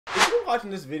you're watching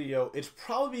this video, it's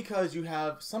probably because you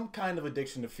have some kind of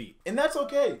addiction to feet. And that's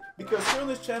okay, because here on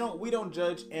this channel, we don't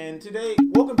judge. And today,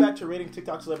 welcome back to Rating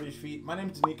TikTok Celebrity Feet. My name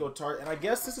is Nico Tart, and I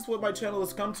guess this is what my channel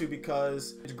has come to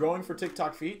because it's growing for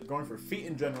TikTok feet, it's growing for feet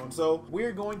in general. And so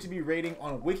we're going to be rating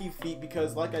on Wiki Feet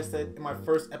because, like I said in my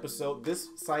first episode, this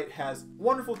site has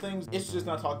wonderful things. It's just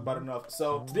not talked about enough.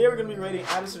 So today we're going to be rating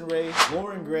Addison Rae,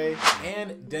 Lorin Gray,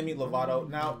 and Demi Lovato.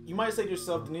 Now, you might say to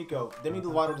yourself, Nico, Demi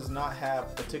Lovato does not have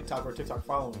a TikTok or TikTok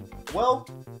following. Well,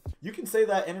 you can say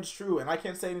that and it's true, and I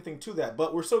can't say anything to that,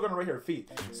 but we're still gonna rate her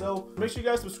feet. So make sure you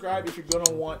guys subscribe if you're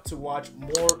gonna want to watch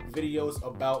more videos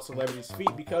about celebrities' feet,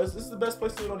 because this is the best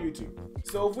place to do it on YouTube.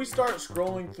 So if we start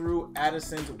scrolling through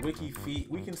Addison's Wiki Feet,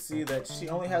 we can see that she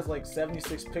only has like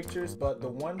 76 pictures, but the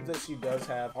ones that she does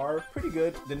have are pretty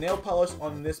good. The nail polish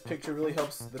on this picture really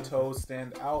helps the toes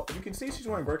stand out. You can see she's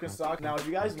wearing Birkenstocks. Now, if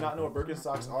you guys do not know what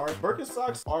Birkenstocks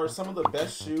are some of the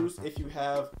best shoes if you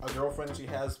have a girlfriend and she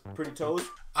has pretty toes.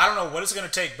 I don't know what it's gonna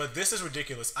take, but this is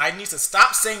ridiculous. I need to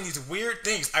stop saying these weird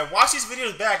things. I watch these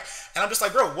videos back and I'm just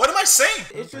like, bro, what am I saying?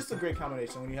 It's just a great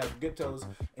combination when you have good toes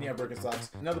and you have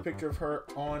Birkenstocks. Another picture of her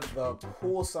on the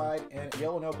pool side, and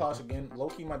yellow nail polish again.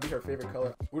 Low-key might be her favorite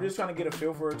color. We're just trying to get a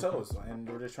feel for her toes, and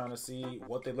we're just trying to see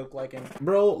what they look like. And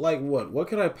bro, like what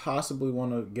could I possibly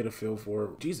want to get a feel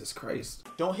for? Jesus Christ.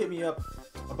 Don't hit me up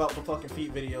about the fucking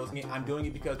feet videos. I mean, I'm doing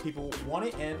it because people want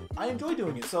it and I enjoy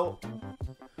doing it. So,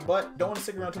 but don't want to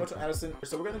stick around too much on Addison.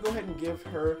 So we're gonna go ahead and give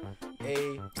her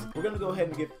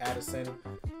Addison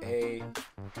a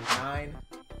 9.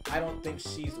 I don't think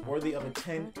she's worthy of a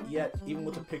 10 yet, even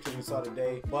with the pictures we saw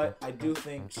today, but I do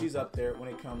think she's up there when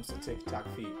it comes to TikTok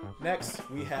feet. Next,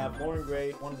 we have Lorin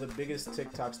Gray, one of the biggest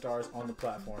TikTok stars on the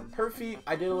platform. Her feet,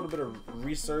 I did a little bit of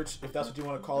research, if that's what you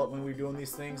want to call it when we're doing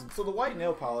these things. So the white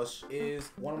nail polish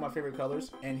is one of my favorite colors,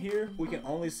 and here we can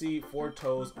only see 4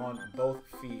 toes on both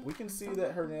feet. We can see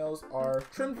that her nails are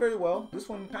trimmed very well. This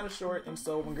one kind of short, and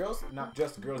so when girls, not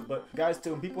just girls, but guys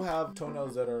too, when people have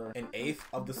toenails that are an eighth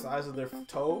of the size of their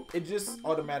toe, it just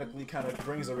automatically kind of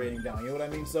brings the rating down, you know what I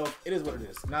mean? So it is what it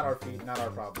is. Not our feet, not our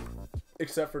problem.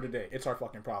 Except for today, it's our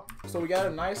fucking problem. So we got a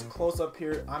nice close-up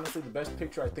here. Honestly, the best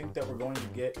picture I think that we're going to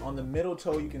get. On the middle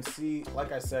toe, you can see,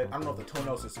 like I said, I don't know if the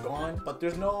toenails is gone, but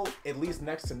there's no, at least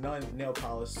next to none, nail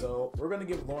polish. So we're gonna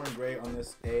give Lorin Gray on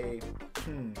this a,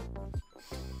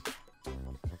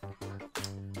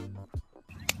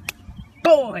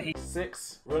 boy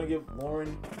 6. We're gonna give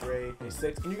Lorin Gray a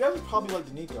 6. And you guys are probably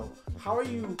like, Nico, how are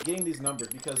you getting these numbers?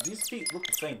 Because these feet look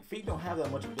the same. Feet don't have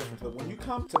that much of a difference. But when you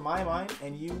come to my mind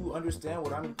and you understand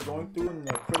what I'm going through in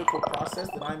the critical process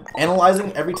that I'm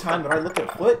analyzing every time that I look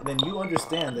at foot, then you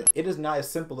understand that it is not as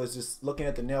simple as just looking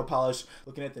at the nail polish,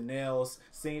 looking at the nails,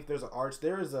 seeing if there's an arch.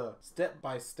 There is a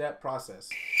step-by-step process.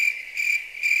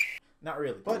 Not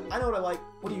really, but I know what I like.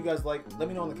 What do you guys like? Let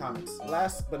me know in the comments.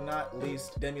 Last but not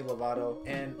least, Demi Lovato.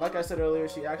 And like I said earlier,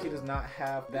 she actually does not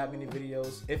have that many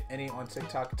videos, if any, on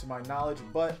TikTok to my knowledge,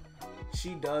 but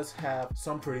she does have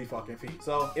some pretty fucking feet.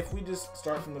 So if we just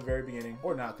start from the very beginning,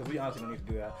 or not, because we honestly don't need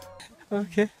to do that.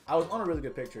 Okay. I was on a really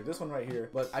good picture, this one right here,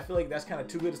 but I feel like that's kind of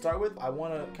too good to start with. I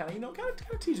want to kind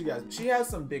of teach you guys. She has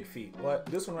some big feet, but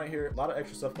this one right here, a lot of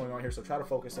extra stuff going on here, so try to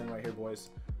focus in right here, boys.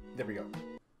 There we go.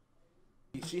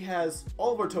 She has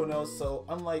all of her toenails, so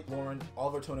unlike Lorin, all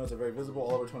of her toenails are very visible,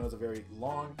 all of her toenails are very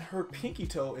long. Her pinky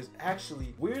toe is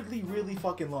actually weirdly really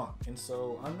fucking long, and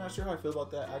so I'm not sure how I feel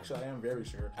about that. Actually, I am very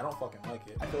sure. I don't fucking like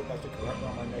it. I feel like I should wrap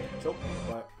around my neck and choke me,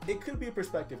 but it could be a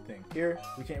perspective thing. Here,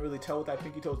 we can't really tell what that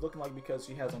pinky toe is looking like because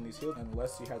she has on these heels.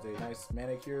 Unless she has a nice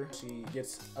manicure, she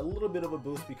gets a little bit of a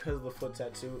boost because of the foot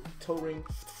tattoo. Toe ring.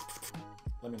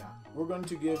 Let me know. We're going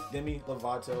to give Demi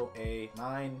Lovato a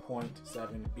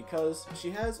 9.7 because she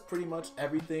has pretty much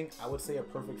everything I would say a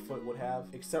perfect foot would have,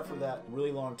 except for that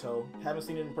really long toe. Haven't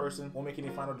seen it in person, won't make any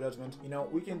final judgment. You know,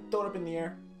 we can throw it up in the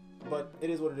air, but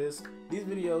it is what it is. These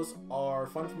videos are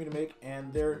fun for me to make,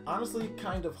 and they're honestly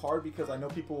kind of hard because I know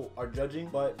people are judging,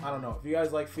 but I don't know. If you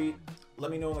guys like feet,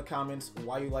 let me know in the comments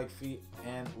why you like feet,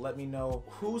 and let me know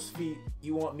whose feet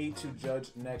you want me to judge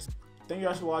next. Thank you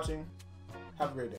guys for watching. Have a great day.